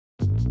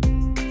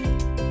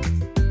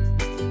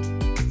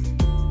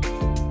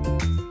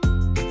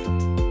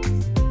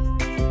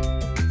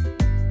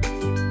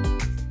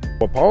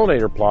A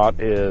pollinator plot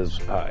is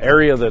an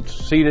area that's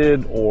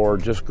seeded or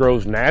just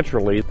grows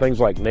naturally, things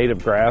like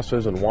native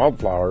grasses and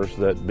wildflowers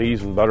that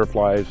bees and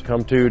butterflies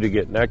come to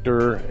get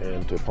nectar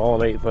and to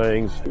pollinate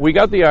things. We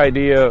got the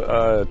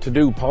idea to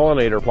do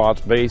pollinator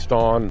plots based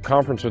on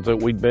conferences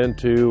that we'd been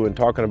to and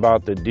talking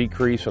about the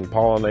decrease in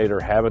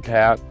pollinator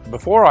habitat.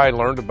 Before I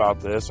learned about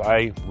this,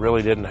 I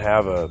really didn't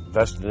have a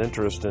vested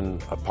interest in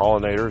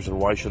pollinators, and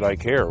why should I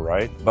care,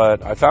 right?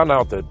 But I found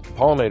out that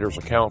pollinators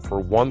account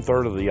for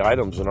 1/3 of the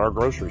items in our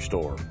grocery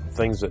store,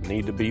 things that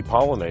need to be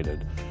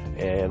pollinated.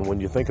 And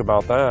when you think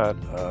about that,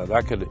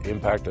 that could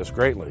impact us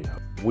greatly.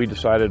 We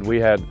decided we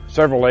had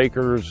several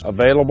acres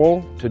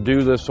available to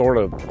do this sort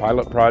of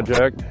pilot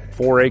project.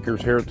 4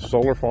 acres here at the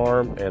solar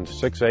farm and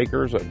 6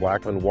 acres at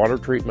Blackman Water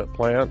Treatment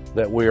Plant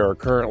that we are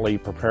currently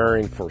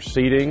preparing for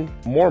seeding.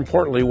 More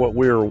importantly, what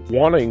we were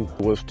wanting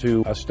was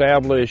to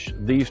establish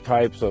these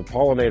types of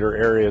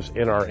pollinator areas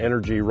in our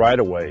energy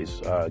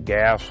right-of-ways,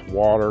 gas,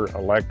 water,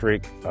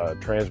 electric,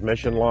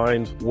 transmission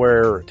lines,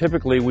 where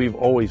typically we've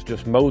always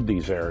just mowed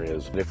these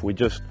areas. If we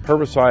just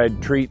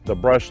herbicide treat the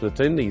brush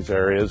that's in these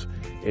areas,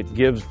 it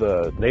gives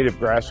the native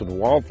grass and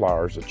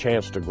wildflowers a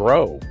chance to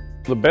grow.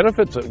 The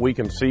benefits that we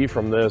can see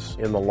from this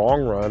in the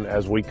long run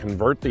as we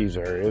convert these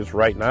areas,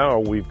 right now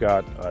we've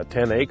got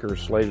 10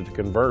 acres slated to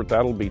convert.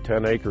 That'll be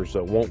 10 acres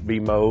that won't be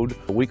mowed.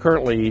 We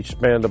currently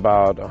spend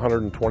about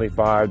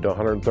 $125,000 to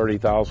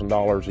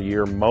 $130,000 a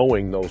year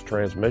mowing those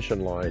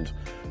transmission lines.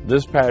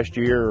 This past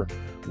year,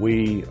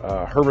 we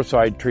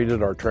herbicide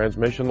treated our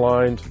transmission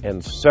lines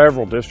and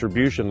several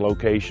distribution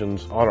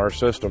locations on our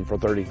system for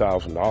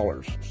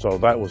 $30,000. So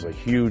that was a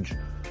huge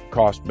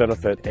cost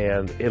benefit,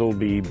 and it'll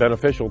be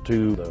beneficial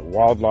to the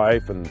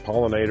wildlife and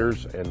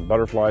pollinators and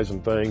butterflies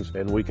and things,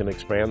 and we can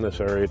expand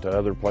this area to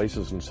other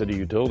places and city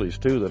utilities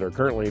too that are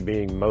currently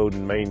being mowed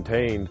and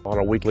maintained on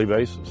a weekly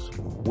basis.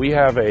 We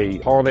have a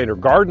pollinator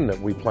garden that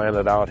we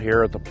planted out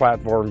here at the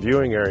platform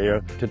viewing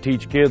area to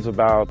teach kids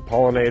about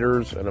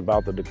pollinators and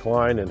about the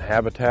decline in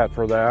habitat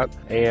for that.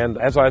 And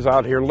as I was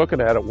out here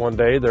looking at it one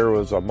day, there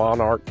was a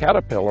monarch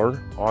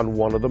caterpillar on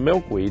one of the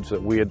milkweeds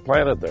that we had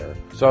planted there.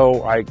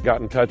 So I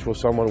got in touch with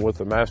someone with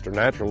the master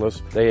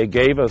naturalist. They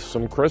gave us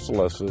some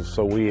chrysalises,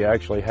 so we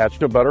actually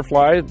hatched a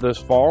butterfly this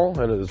fall,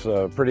 and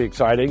it's pretty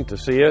exciting to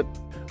see it.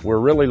 We're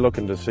really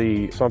looking to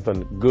see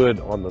something good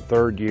on the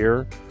 3rd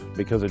year,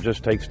 because it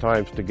just takes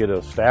time to get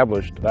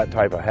established, that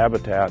type of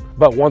habitat.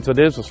 But once it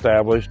is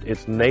established,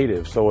 it's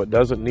native, so it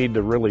doesn't need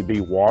to really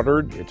be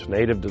watered. It's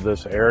native to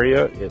this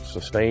area. It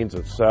sustains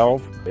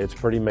itself. It's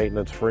pretty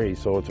maintenance free,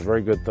 so it's a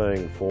very good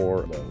thing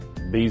for the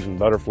bees and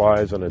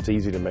butterflies, and it's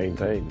easy to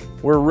maintain.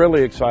 We're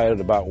really excited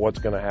about what's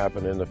going to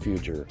happen in the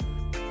future.